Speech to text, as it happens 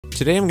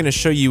Today I'm going to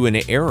show you an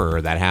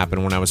error that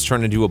happened when I was trying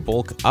to do a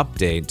bulk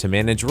update to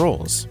manage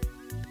roles.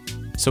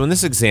 So in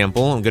this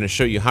example, I'm going to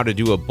show you how to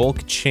do a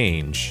bulk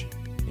change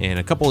and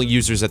a couple of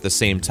users at the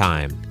same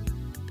time.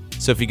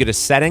 So if you go to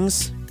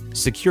Settings,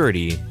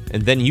 Security,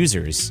 and then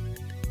Users,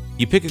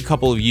 you pick a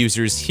couple of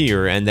users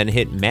here and then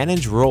hit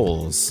Manage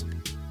Roles.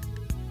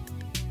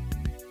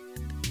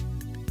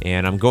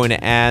 And I'm going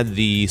to add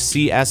the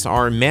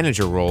CSR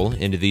Manager role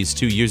into these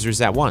two users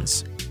at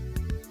once.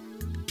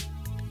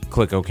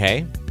 Click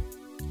OK.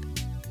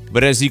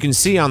 But as you can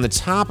see on the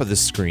top of the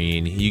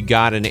screen, you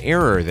got an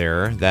error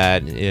there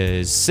that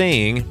is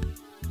saying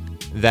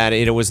that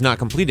it was not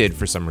completed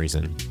for some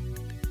reason.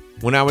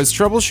 When I was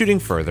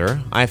troubleshooting further,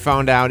 I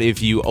found out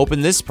if you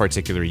open this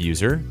particular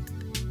user,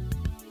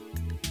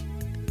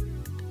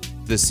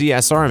 the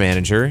CSR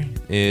Manager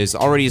is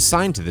already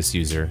assigned to this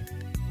user.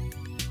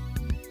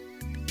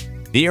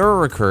 The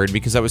error occurred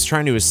because I was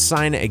trying to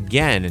assign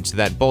again to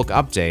that bulk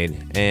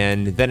update,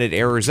 and then it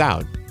errors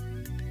out.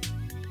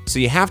 So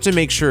you have to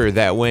make sure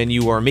that when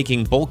you are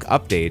making bulk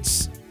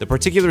updates, the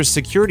particular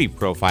security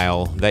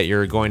profile that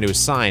you're going to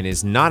assign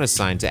is not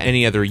assigned to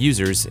any other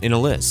users in a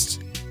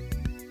list.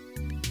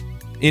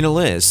 In a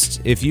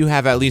list, if you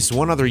have at least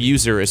one other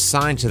user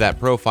assigned to that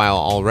profile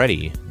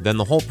already, then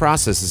the whole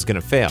process is going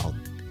to fail.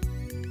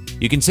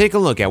 You can take a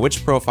look at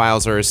which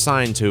profiles are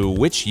assigned to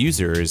which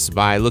users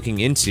by looking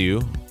into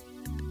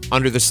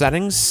under the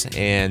settings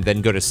and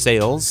then go to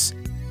Sales.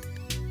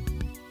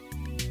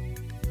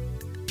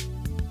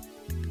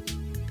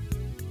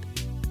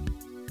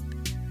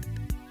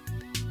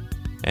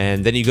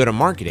 And then you go to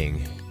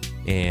Marketing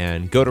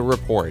and go to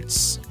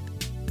Reports.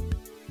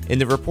 In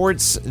the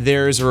reports,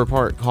 there's a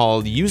report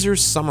called User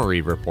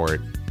Summary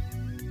Report,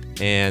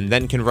 and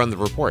then can run the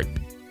report.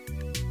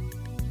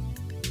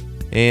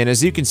 And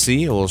as you can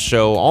see, it will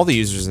show all the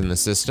users in the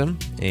system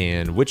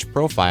and which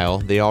profile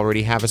they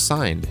already have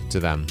assigned to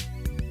them.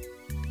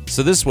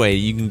 So this way,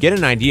 you can get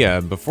an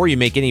idea before you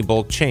make any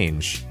bulk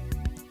change.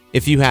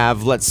 If you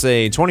have, let's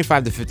say,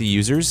 25 to 50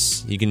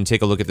 users, you can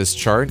take a look at this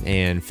chart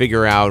and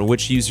figure out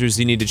which users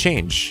you need to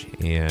change.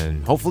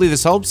 And hopefully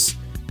this helps.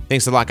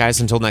 Thanks a lot,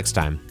 guys. Until next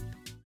time.